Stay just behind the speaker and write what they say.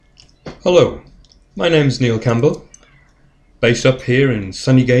Hello, my name's Neil Campbell, based up here in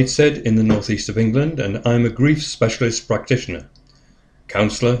sunny Gateshead in the northeast of England, and I'm a grief specialist practitioner,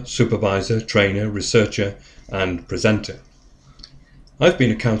 counsellor, supervisor, trainer, researcher and presenter. I've been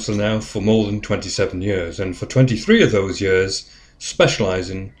a counsellor now for more than 27 years, and for 23 of those years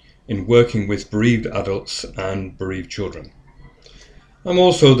specialising in working with bereaved adults and bereaved children. I'm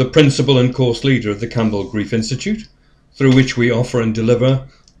also the principal and course leader of the Campbell Grief Institute, through which we offer and deliver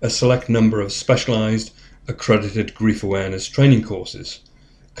a select number of specialised accredited grief awareness training courses,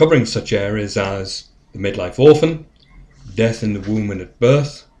 covering such areas as the midlife orphan, death in the womb and at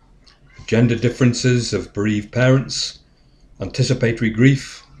birth, gender differences of bereaved parents, anticipatory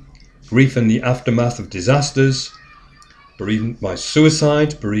grief, grief in the aftermath of disasters, bereavement by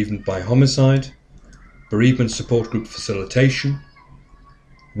suicide, bereavement by homicide, bereavement support group facilitation,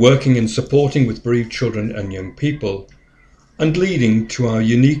 working and supporting with bereaved children and young people, and leading to our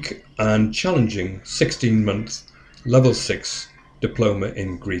unique and challenging 16-month Level 6 Diploma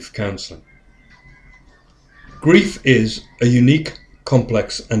in Grief Counselling. Grief is a unique,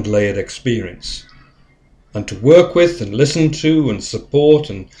 complex and layered experience, and to work with and listen to and support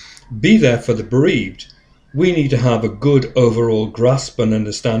and be there for the bereaved, we need to have a good overall grasp and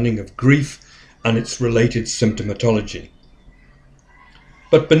understanding of grief and its related symptomatology.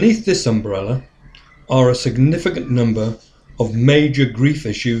 But beneath this umbrella are a significant number of major grief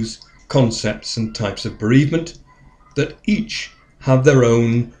issues, concepts and types of bereavement that each have their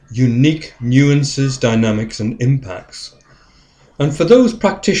own unique nuances, dynamics and impacts. And for those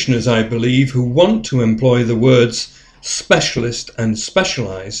practitioners, I believe, who want to employ the words specialist and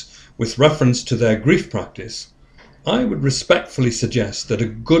specialise with reference to their grief practice, I would respectfully suggest that a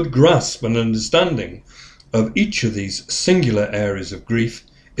good grasp and understanding of each of these singular areas of grief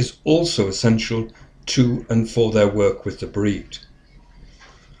is also essential to and for their work with the bereaved.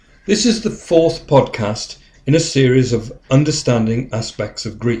 This is the fourth podcast in a series of understanding aspects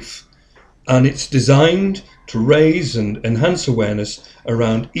of grief, and it's designed to raise and enhance awareness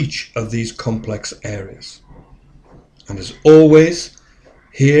around each of these complex areas. And as always,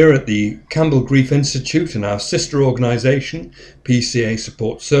 here at the Campbell Grief Institute and our sister organisation, PCA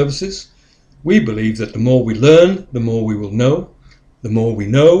Support Services, we believe that the more we learn, the more we will know, the more we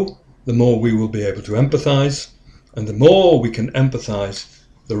know, the more we will be able to empathise, and the more we can empathise,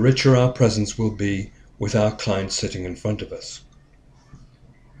 the richer our presence will be with our clients sitting in front of us.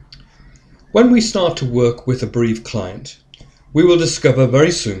 When we start to work with a bereaved client, we will discover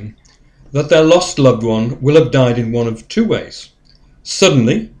very soon that their lost loved one will have died in one of two ways: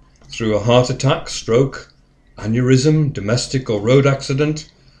 suddenly, through a heart attack, stroke, aneurysm, domestic or road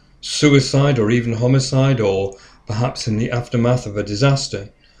accident, suicide or even homicide, or perhaps in the aftermath of a disaster,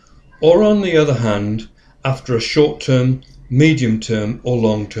 or on the other hand, after a short-term, medium-term or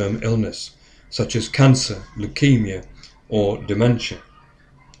long-term illness, such as cancer, leukemia or dementia.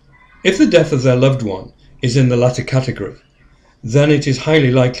 If the death of their loved one is in the latter category, then it is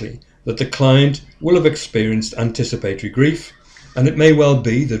highly likely that the client will have experienced anticipatory grief, and it may well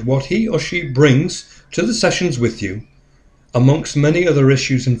be that what he or she brings to the sessions with you, amongst many other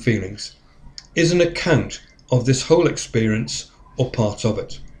issues and feelings, is an account of this whole experience or parts of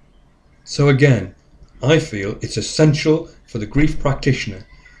it. So again, I feel it's essential for the grief practitioner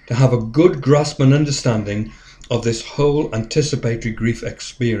to have a good grasp and understanding of this whole anticipatory grief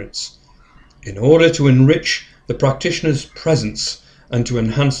experience in order to enrich the practitioner's presence and to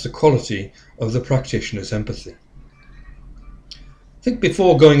enhance the quality of the practitioner's empathy. I think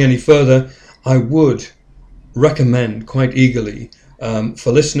before going any further, I would recommend quite eagerly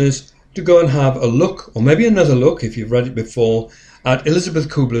for listeners to go and have a look, or maybe another look if you've read it before, at Elisabeth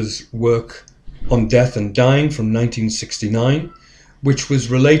Kubler's work on death and dying from 1969, which was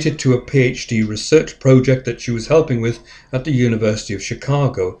related to a PhD research project that she was helping with at the University of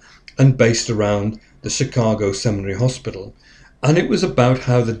Chicago and based around the Chicago Seminary Hospital. And it was about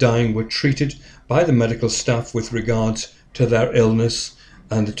how the dying were treated by the medical staff with regards to their illness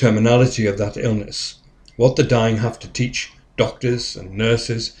and the terminality of that illness, what the dying have to teach doctors and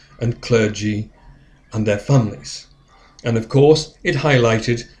nurses and clergy and their families. And of course, it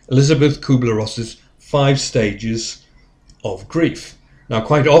highlighted Elisabeth Kubler-Ross's 5 stages of grief. Now,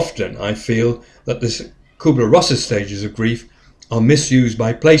 quite often I feel that this Kubler-Ross's stages of grief are misused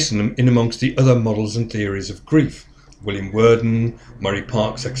by placing them in amongst the other models and theories of grief, William Worden, Murray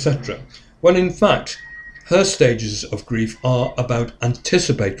Parks, etc., when in fact her stages of grief are about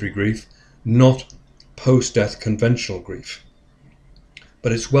anticipatory grief, not post-death conventional grief.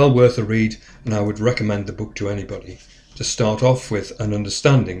 But it's well worth a read, and I would recommend the book to anybody to start off with an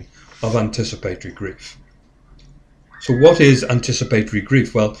understanding of anticipatory grief. So what is anticipatory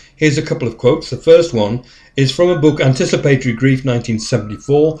grief? Well, here's a couple of quotes. The first one is from a book, Anticipatory Grief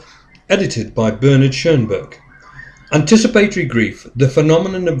 1974, edited by Bernard Schoenberg. Anticipatory grief, the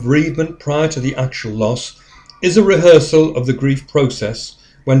phenomenon of bereavement prior to the actual loss, is a rehearsal of the grief process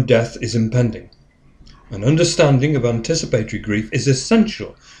when death is impending. An understanding of anticipatory grief is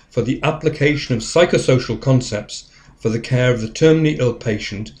essential for the application of psychosocial concepts for the care of the terminally ill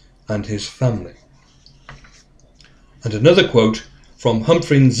patient and his family. And another quote from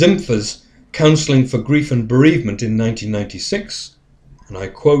Humphrey and Zimpfer's Counselling for Grief and Bereavement in 1996, and I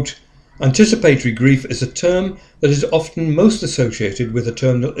quote, "Anticipatory grief is a term that is often most associated with a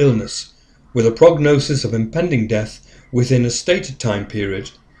terminal illness, with a prognosis of impending death within a stated time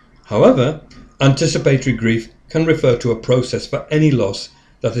period. However, anticipatory grief can refer to a process for any loss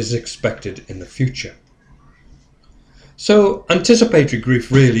that is expected in the future." So, anticipatory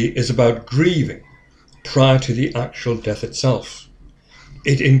grief really is about grieving prior to the actual death itself.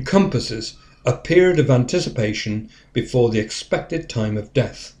 It encompasses a period of anticipation before the expected time of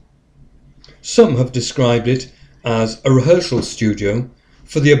death. Some have described it as a rehearsal studio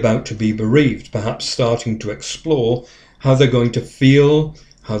for the about to be bereaved, perhaps starting to explore how they're going to feel,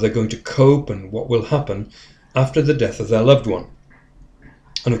 how they're going to cope, and what will happen after the death of their loved one.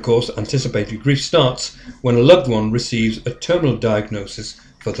 And of course, anticipatory grief starts when a loved one receives a terminal diagnosis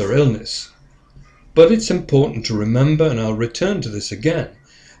for their illness. But it's important to remember, and I'll return to this again,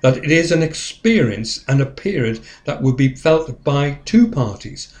 that it is an experience and a period that would be felt by two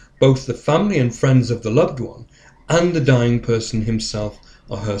parties, both the family and friends of the loved one and the dying person himself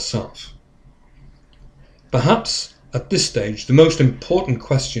or herself. Perhaps at this stage the most important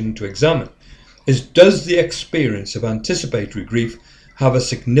question to examine is, does the experience of anticipatory grief have a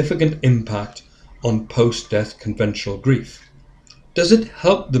significant impact on post-death conventional grief? Does it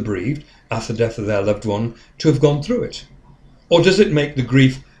help the bereaved after the death of their loved one to have gone through it? Or does it make the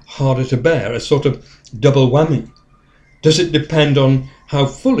grief harder to bear, a sort of double whammy? Does it depend on how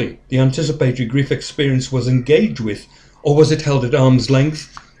fully the anticipatory grief experience was engaged with, or was it held at arm's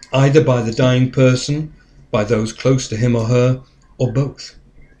length, either by the dying person, by those close to him or her, or both?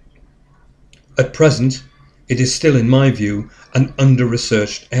 At present, it is still, in my view, an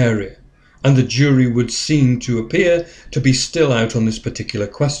under-researched area, and the jury would seem to appear to be still out on this particular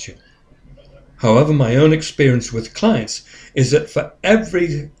question. However, my own experience with clients is that for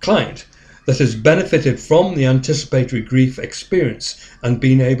every client that has benefited from the anticipatory grief experience and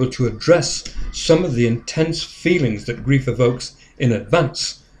been able to address some of the intense feelings that grief evokes in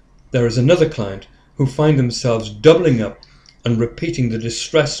advance, there is another client who find themselves doubling up and repeating the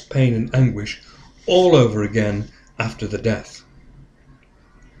distress, pain and anguish all over again after the death.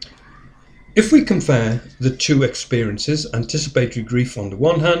 If we compare the two experiences, anticipatory grief on the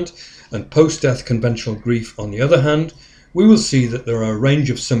one hand and post-death conventional grief on the other hand, we will see that there are a range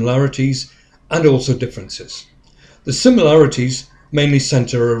of similarities and also differences. The similarities mainly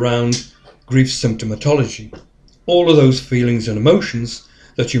centre around grief symptomatology, all of those feelings and emotions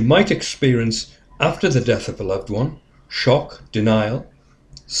that you might experience after the death of a loved one: shock, denial,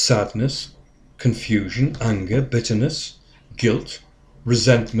 sadness, confusion, anger, bitterness, guilt,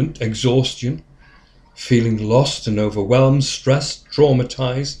 resentment, exhaustion, feeling lost and overwhelmed, stressed,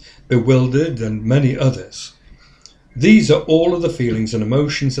 traumatized, bewildered, and many others. These are all of the feelings and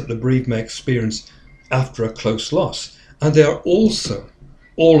emotions that the bereaved may experience after a close loss, and they are also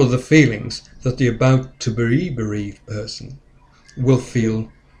all of the feelings that the about to be bereaved person will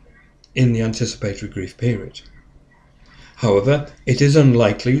feel in the anticipatory grief period. However, it is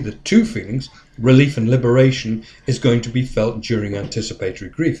unlikely that two feelings, relief and liberation, is going to be felt during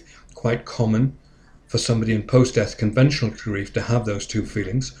anticipatory grief. Quite common for somebody in post-death conventional grief to have those two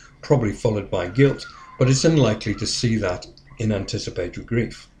feelings, probably followed by guilt, but it's unlikely to see that in anticipatory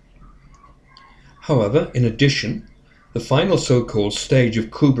grief. However, in addition, the final so-called stage of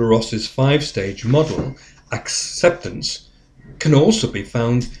Kubler-Ross's five-stage model, acceptance, can also be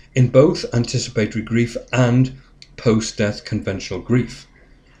found in both anticipatory grief and post-death conventional grief.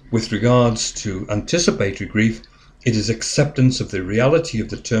 With regards to anticipatory grief, it is acceptance of the reality of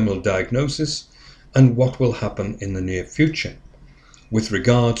the terminal diagnosis and what will happen in the near future. With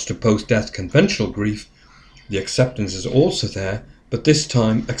regards to post-death conventional grief, the acceptance is also there, but this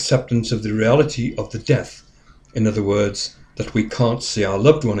time acceptance of the reality of the death. In other words, that we can't see our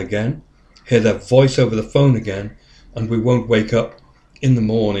loved one again, hear their voice over the phone again, and we won't wake up in the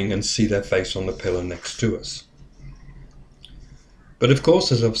morning and see their face on the pillow next to us. But of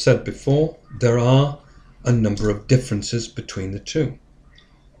course, as I've said before, there are a number of differences between the two.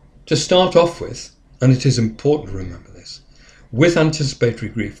 To start off with, and it is important to remember this, with anticipatory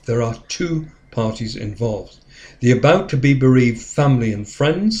grief there are two parties involved. the about to be bereaved family and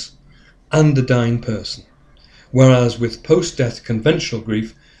friends, and the dying person. Whereas with post-death conventional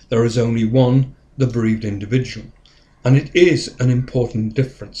grief, there is only one, the bereaved individual. And it is an important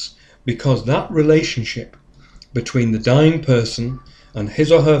difference, because that relationship between the dying person and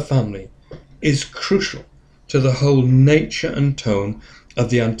his or her family is crucial to the whole nature and tone of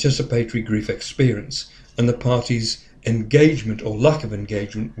the anticipatory grief experience and the parties' engagement or lack of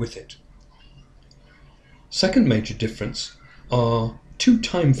engagement with it. Second major difference are two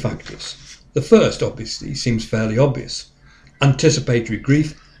time factors. The first, obviously, seems fairly obvious. Anticipatory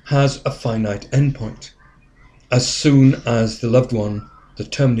grief has a finite endpoint. As soon as the loved one, the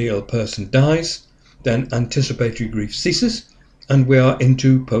terminally ill person, dies, then anticipatory grief ceases and we are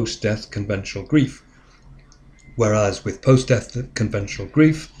into post-death conventional grief. Whereas with post-death conventional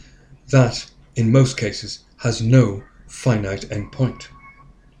grief, that in most cases has no finite endpoint.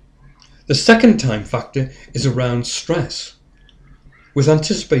 The second time factor is around stress. With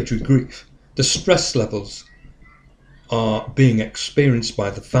anticipatory grief, the stress levels are being experienced by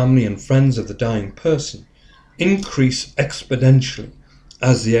the family and friends of the dying person increase exponentially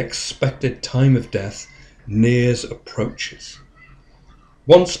as the expected time of death approaches.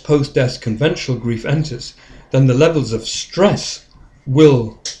 Once post-death conventional grief enters, then the levels of stress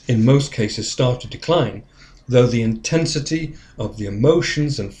will, in most cases, start to decline, though the intensity of the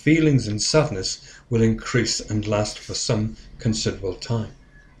emotions and feelings and sadness will increase and last for some considerable time.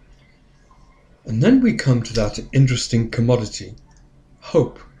 And then we come to that interesting commodity,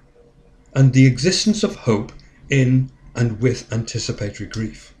 hope, and the existence of hope in and with anticipatory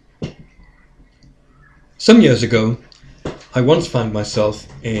grief. Some years ago, I once found myself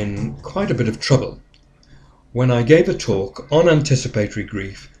in quite a bit of trouble when I gave a talk on anticipatory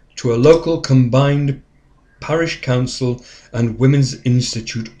grief to a local combined parish council and Women's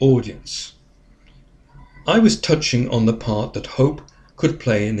Institute audience. I was touching on the part that hope could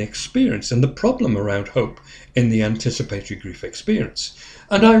play in the experience and the problem around hope in the anticipatory grief experience,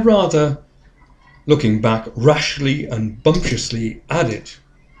 and I rather, looking back, rashly and bumptiously added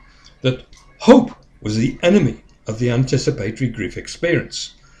that hope was the enemy of the anticipatory grief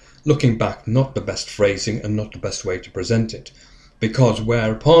experience. Looking back, not the best phrasing and not the best way to present it, because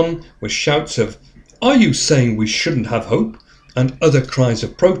whereupon, with shouts of "Are you saying we shouldn't have hope?" and other cries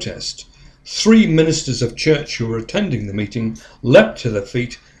of protest, 3 ministers of church who were attending the meeting leapt to their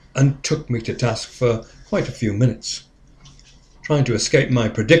feet and took me to task for quite a few minutes. Trying to escape my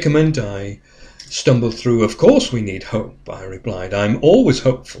predicament, I stumbled through, "Of course we need hope," I replied. "I'm always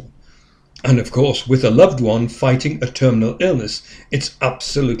hopeful. And of course, with a loved one fighting a terminal illness, it's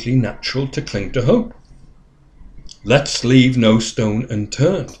absolutely natural to cling to hope. Let's leave no stone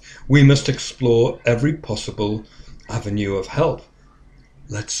unturned. We must explore every possible avenue of help.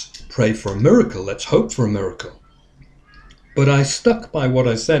 Let's pray for a miracle. Let's hope for a miracle." But I stuck by what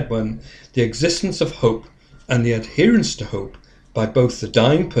I said when the existence of hope and the adherence to hope by both the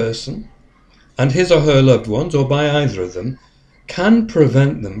dying person and his or her loved ones, or by either of them, can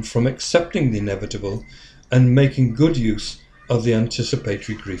prevent them from accepting the inevitable and making good use of the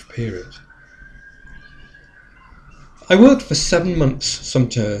anticipatory grief period. I worked for 7 months some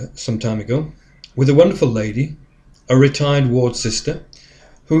time ago with a wonderful lady, a retired ward sister,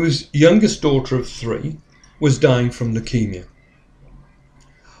 whose youngest daughter of 3 was dying from leukemia.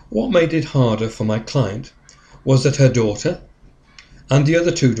 What made it harder for my client was that her daughter and the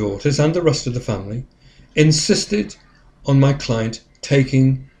other 2 daughters and the rest of the family insisted on my client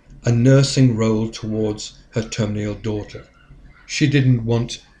taking a nursing role towards her terminal daughter. She didn't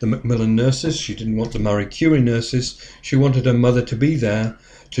want the Macmillan nurses, she didn't want the Marie Curie nurses, she wanted her mother to be there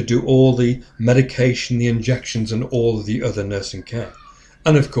to do all the medication, the injections and all of the other nursing care.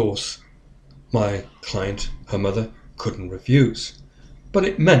 And of course, my client, her mother, couldn't refuse. But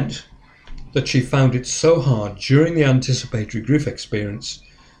it meant that she found it so hard during the anticipatory grief experience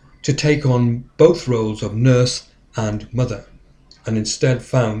to take on both roles of nurse and mother, and instead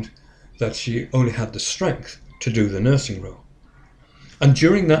found that she only had the strength to do the nursing role. And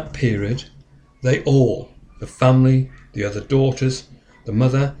during that period, they all, the family, the other daughters, the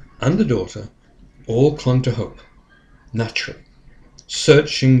mother and the daughter, all clung to hope, naturally,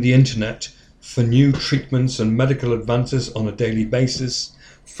 searching the internet for new treatments and medical advances on a daily basis,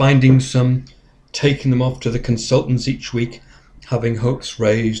 finding some, taking them off to the consultants each week, having hopes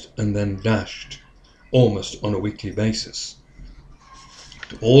raised and then dashed, almost on a weekly basis.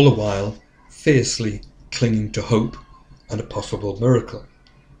 All the while fiercely clinging to hope and a possible miracle,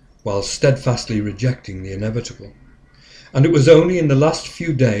 while steadfastly rejecting the inevitable. And it was only in the last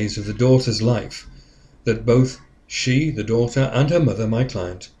few days of the daughter's life that both she, the daughter, and her mother, my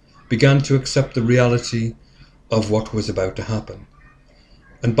client, began to accept the reality of what was about to happen.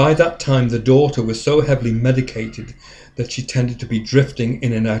 And by that time the daughter was so heavily medicated that she tended to be drifting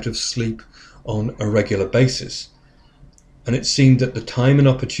in and out of sleep on a regular basis. And it seemed that the time and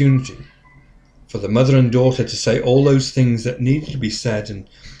opportunity for the mother and daughter to say all those things that needed to be said and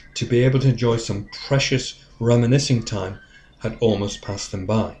to be able to enjoy some precious reminiscing time had almost passed them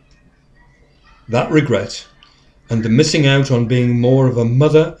by. That regret and the missing out on being more of a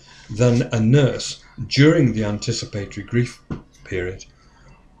mother than a nurse during the anticipatory grief period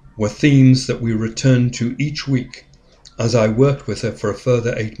were themes that we returned to each week as I worked with her for a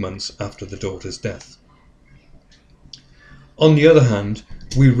further 8 months after the daughter's death. On the other hand,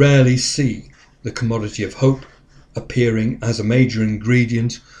 we rarely see the commodity of hope appearing as a major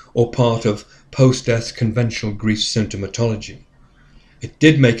ingredient or part of post-death conventional grief symptomatology. It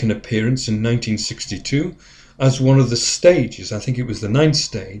did make an appearance in 1962 as one of the stages, I think it was the 9th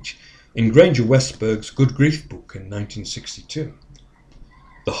stage, in Granger Westberg's Good Grief book in 1962.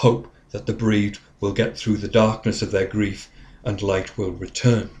 The hope that the bereaved will get through the darkness of their grief and light will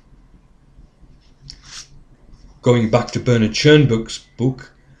return. Going back to Bernard Schoenberg's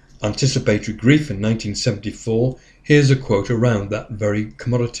book, Anticipatory Grief in 1974, here's a quote around that very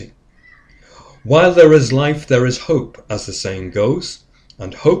commodity. While there is life, there is hope, as the saying goes,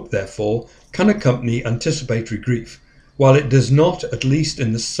 and hope, therefore, can accompany anticipatory grief, while it does not, at least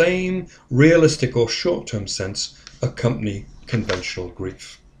in the same realistic or short-term sense, accompany conventional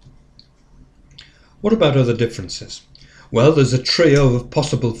grief. What about other differences? Well, there's a trio of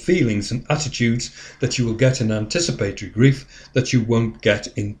possible feelings and attitudes that you will get in anticipatory grief that you won't get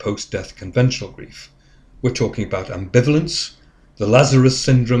in post-death conventional grief. We're talking about ambivalence, the Lazarus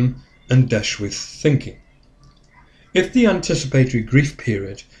syndrome, and Deschwith thinking. If the anticipatory grief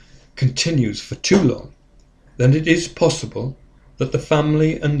period continues for too long, then it is possible that the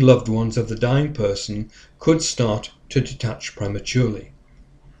family and loved ones of the dying person could start to detach prematurely,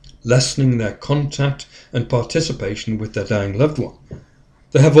 lessening their contact and participation with their dying loved one.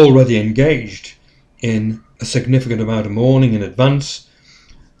 They have already engaged in a significant amount of mourning in advance,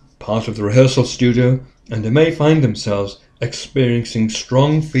 part of the rehearsal studio, and they may find themselves experiencing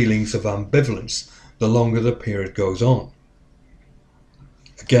strong feelings of ambivalence the longer the period goes on.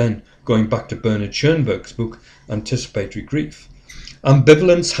 Again, going back to Bernard Schoenberg's book, Anticipatory Grief,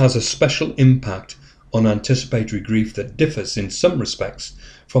 ambivalence has a special impact on anticipatory grief that differs in some respects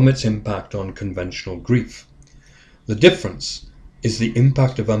from its impact on conventional grief. The difference is the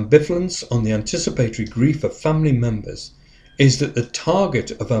impact of ambivalence on the anticipatory grief of family members is that the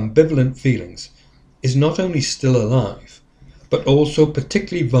target of ambivalent feelings is not only still alive, but also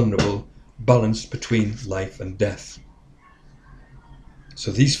particularly vulnerable, balanced between life and death.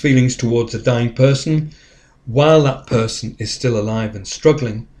 So these feelings towards a dying person, while that person is still alive and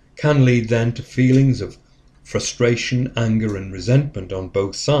struggling, can lead then to feelings of frustration, anger and resentment on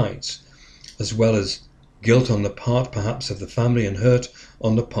both sides, as well as guilt on the part perhaps of the family and hurt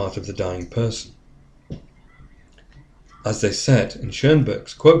on the part of the dying person. As they said in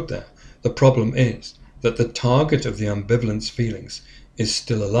Schoenberg's quote there, the problem is that the target of the ambivalence feelings is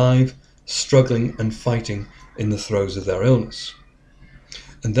still alive, struggling and fighting in the throes of their illness.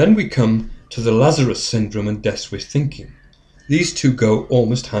 And then we come to the Lazarus syndrome and Deschwith thinking. These two go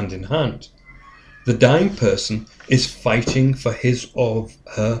almost hand in hand. The dying person is fighting for his or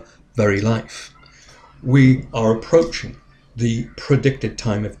her very life. We are approaching the predicted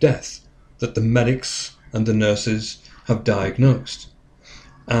time of death that the medics and the nurses have diagnosed,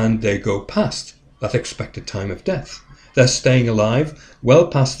 and they go past that expected time of death. They're staying alive well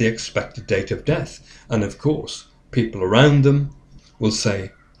past the expected date of death, and of course people around them will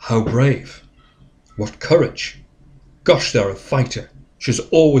say, how brave, what courage, gosh, they're a fighter, she's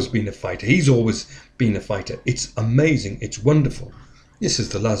always been a fighter, he's always been a fighter, it's amazing, it's wonderful. This is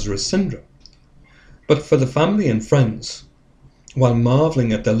the Lazarus syndrome. But for the family and friends, while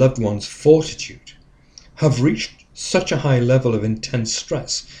marvelling at their loved one's fortitude, have reached such a high level of intense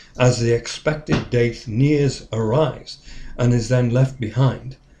stress as the expected date arrives and is then left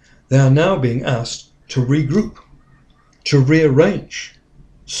behind, they are now being asked to regroup, to rearrange,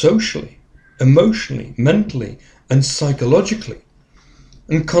 socially, emotionally, mentally and psychologically.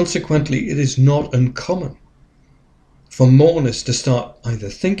 And consequently it is not uncommon for mourners to start either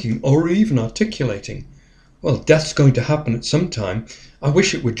thinking or even articulating, well, death's going to happen at some time, I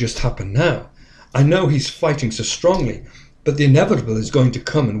wish it would just happen now. I know he's fighting so strongly, but the inevitable is going to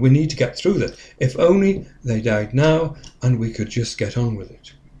come and we need to get through that. If only they died now and we could just get on with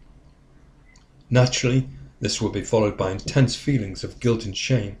it. Naturally, this will be followed by intense feelings of guilt and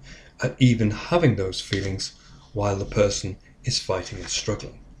shame at even having those feelings while the person is fighting and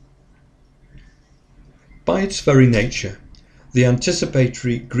struggling. By its very nature, the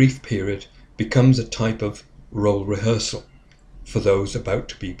anticipatory grief period becomes a type of role rehearsal for those about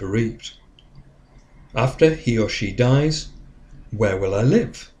to be bereaved. After he or she dies, where will I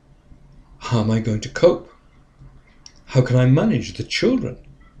live? How am I going to cope? How can I manage the children?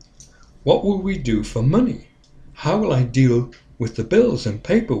 What will we do for money? How will I deal with the bills and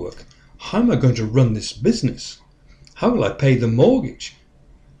paperwork? How am I going to run this business? How will I pay the mortgage?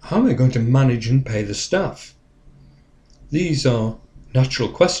 How am I going to manage and pay the staff? These are natural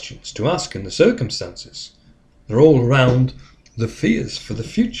questions to ask in the circumstances. They're all around the fears for the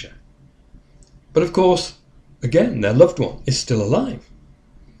future. But of course, again, their loved one is still alive,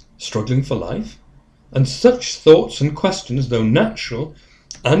 struggling for life, and such thoughts and questions, though natural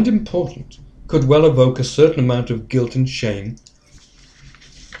and important, could well evoke a certain amount of guilt and shame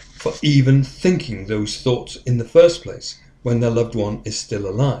for even thinking those thoughts in the first place when their loved one is still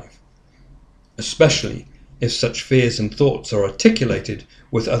alive, especially if such fears and thoughts are articulated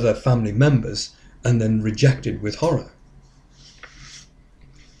with other family members and then rejected with horror.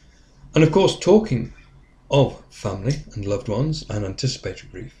 And of course, talking of family and loved ones and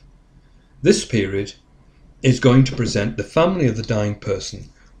anticipatory grief, this period is going to present the family of the dying person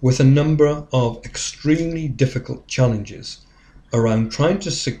with a number of extremely difficult challenges around trying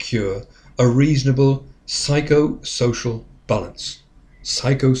to secure a reasonable psychosocial balance,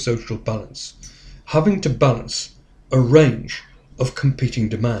 having to balance a range of competing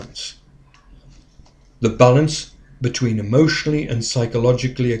demands. The balance between emotionally and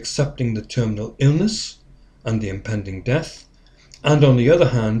psychologically accepting the terminal illness and the impending death, and on the other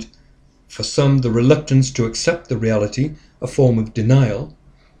hand, for some, the reluctance to accept the reality, a form of denial,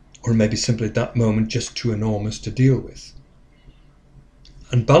 or maybe simply at that moment just too enormous to deal with.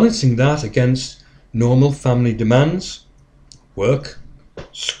 And balancing that against normal family demands, work,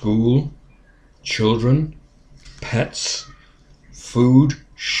 school, children, pets, food,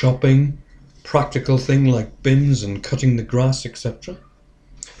 shopping, practical things like bins and cutting the grass, etc.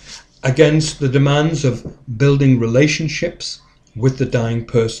 Against the demands of building relationships with the dying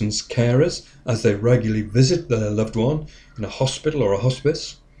person's carers as they regularly visit their loved one in a hospital or a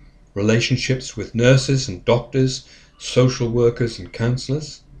hospice, relationships with nurses and doctors, social workers and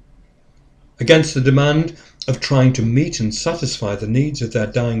counsellors, against the demand of trying to meet and satisfy the needs of their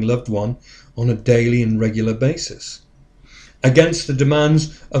dying loved one on a daily and regular basis, against the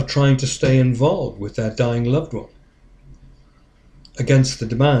demands of trying to stay involved with their dying loved one, against the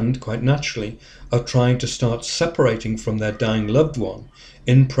demand, quite naturally, of trying to start separating from their dying loved one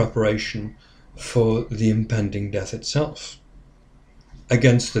in preparation for the impending death itself,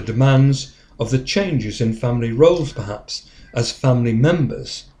 against the demands of the changes in family roles, perhaps, as family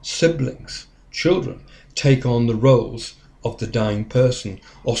members, siblings, children take on the roles of the dying person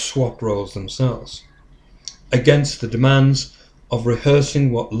or swap roles themselves, against the demands of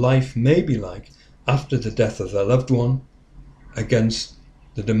rehearsing what life may be like after the death of their loved one, against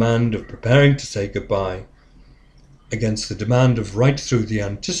the demand of preparing to say goodbye, against the demand of right through the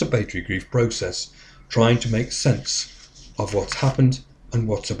anticipatory grief process trying to make sense of what's happened and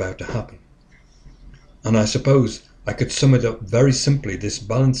what's about to happen. And I suppose I could sum it up very simply, this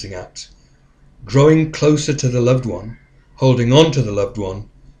balancing act: growing closer to the loved one, holding on to the loved one,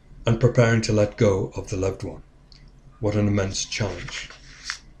 and preparing to let go of the loved one. What an immense challenge.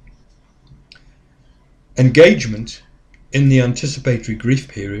 Engagement in the anticipatory grief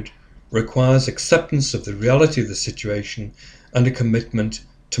period requires acceptance of the reality of the situation and a commitment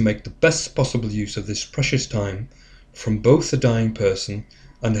to make the best possible use of this precious time from both the dying person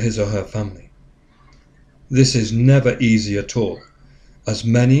and his or her family. This is never easy at all, as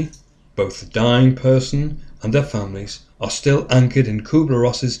many, both the dying person and their families, are still anchored in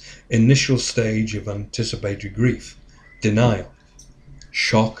Kubler-Ross's initial stage of anticipatory grief: denial,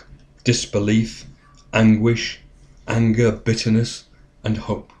 shock, disbelief, anguish, anger, bitterness, and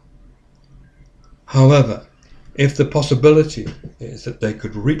hope. However, if the possibility is that they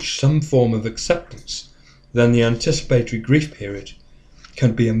could reach some form of acceptance, then the anticipatory grief period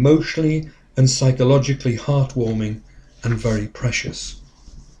can be emotionally and psychologically heartwarming and very precious.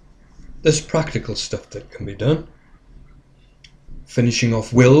 There's practical stuff that can be done. Finishing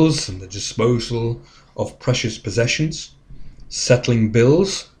off wills and the disposal of precious possessions, settling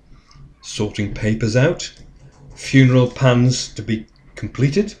bills, sorting papers out, funeral plans to be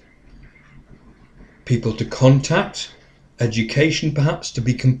completed, people to contact, education perhaps to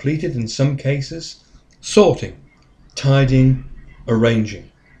be completed in some cases, sorting, tidying, arranging.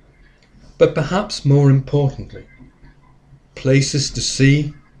 But perhaps more importantly, places to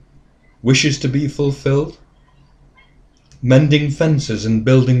see, wishes to be fulfilled, mending fences and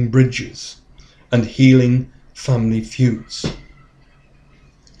building bridges, and healing family feuds.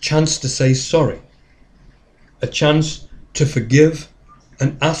 Chance to say sorry. A chance to forgive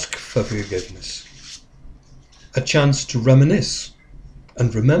and ask for forgiveness. A chance to reminisce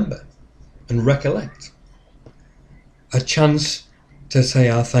and remember and recollect. A chance to say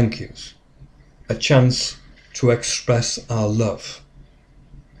our thank yous. A chance to express our love.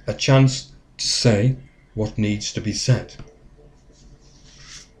 A chance to say what needs to be said.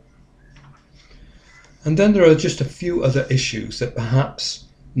 And then there are just a few other issues that perhaps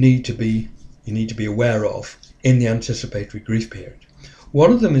you need to be aware of in the anticipatory grief period.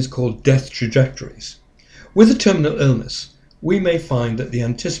 One of them is called death trajectories. With a terminal illness, we may find that the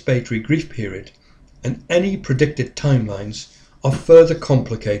anticipatory grief period and any predicted timelines are further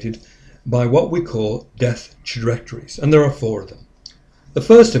complicated by what we call death trajectories, and there are 4 of them. The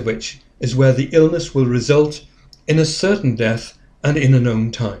first of which is where the illness will result in a certain death and in a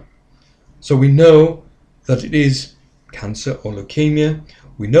known time. So we know that it is cancer or leukemia,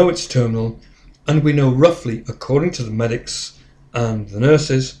 we know it's terminal, and we know roughly, according to the medics and the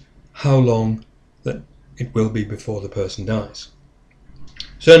nurses, how long that it will be before the person dies.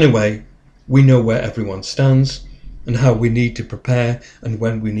 So anyway, we know where everyone stands and how we need to prepare and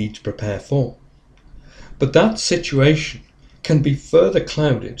when we need to prepare for. But that situation can be further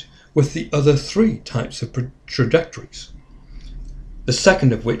clouded with the other 3 types of trajectories. The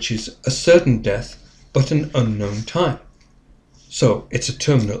second of which is a certain death but an unknown time. So it's a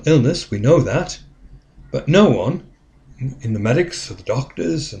terminal illness, we know that, but no one, in the medics or the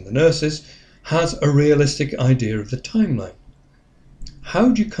doctors and the nurses, has a realistic idea of the timeline. How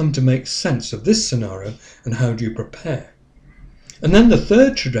do you come to make sense of this scenario and how do you prepare? And then the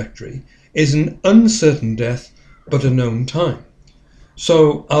third trajectory is an uncertain death but a known time.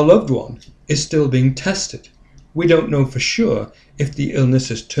 So our loved one is still being tested. We don't know for sure if the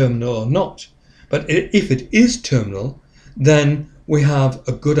illness is terminal or not. But if it is terminal, then we have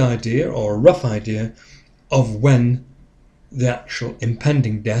a good idea or a rough idea of when the actual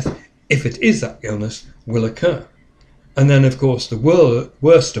impending death, if it is that illness, will occur. And then, of course, the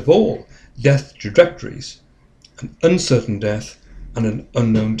worst of all death trajectories, an uncertain death and an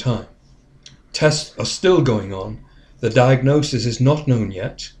unknown time. Tests are still going on. The diagnosis is not known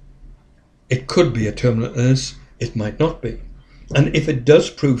yet. It could be a terminal illness, it might not be. And if it does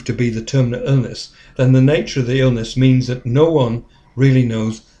prove to be the terminal illness, then the nature of the illness means that no one really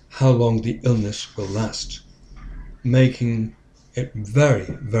knows how long the illness will last, making it very,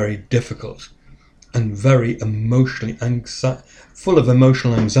 very difficult and very full of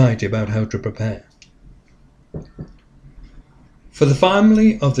emotional anxiety about how to prepare. For the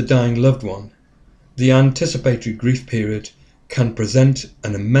family of the dying loved one, the anticipatory grief period can present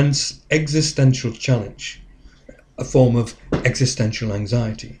an immense existential challenge, a form of existential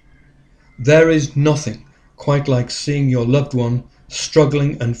anxiety. There is nothing quite like seeing your loved one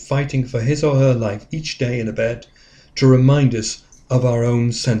struggling and fighting for his or her life each day in a bed to remind us of our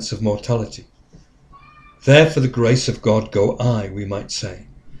own sense of mortality. There for the grace of God go I, we might say.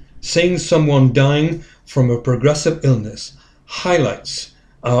 Seeing someone dying from a progressive illness highlights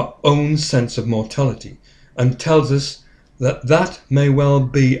our own sense of mortality and tells us that that may well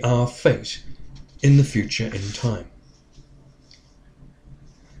be our fate in the future in time.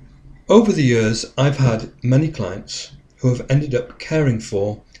 Over the years, I've had many clients who have ended up caring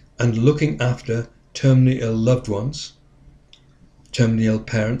for and looking after terminally ill loved ones, terminally ill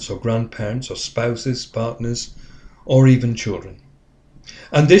parents or grandparents or spouses, partners, or even children.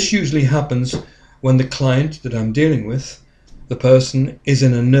 And this usually happens when the client that I'm dealing with, the person, is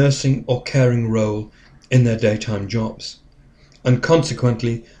in a nursing or caring role in their daytime jobs. And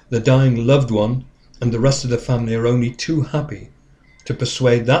consequently, the dying loved one and the rest of the family are only too happy to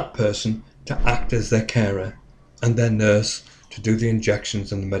persuade that person to act as their carer and their nurse to do the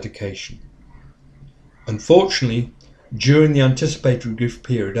injections and the medication. Unfortunately, during the anticipatory grief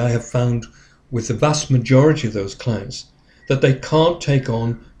period, I have found with the vast majority of those clients that they can't take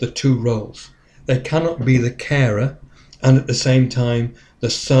on the 2 roles. They cannot be the carer and at the same time the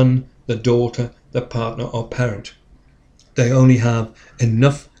son, the daughter, the partner or parent. They only have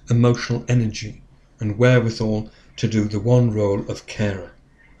enough emotional energy and wherewithal to do the one role of carer,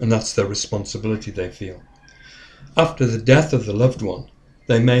 and that's their responsibility they feel. After the death of the loved one,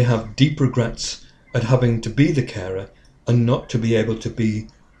 they may have deep regrets at having to be the carer and not to be able to be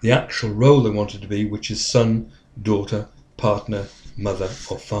the actual role they wanted to be, which is son, daughter, partner, mother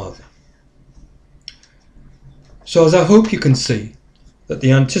or father. So as I hope you can see, that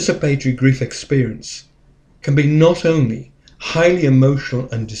the anticipatory grief experience can be not only highly emotional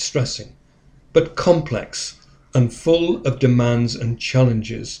and distressing, but complex and full of demands and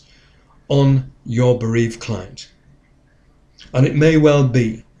challenges on your bereaved client. And it may well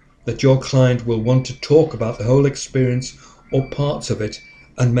be that your client will want to talk about the whole experience or parts of it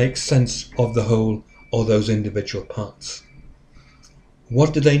and make sense of the whole or those individual parts.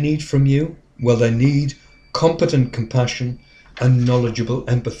 What do they need from you? Well, they need competent compassion and knowledgeable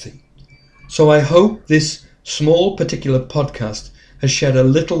empathy. So I hope this small particular podcast has shed a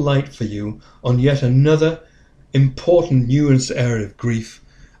little light for you on yet another important nuanced area of grief,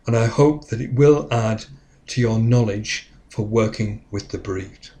 and I hope that it will add to your knowledge for working with the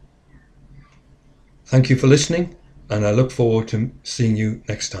bereaved. Thank you for listening, and I look forward to seeing you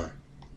next time.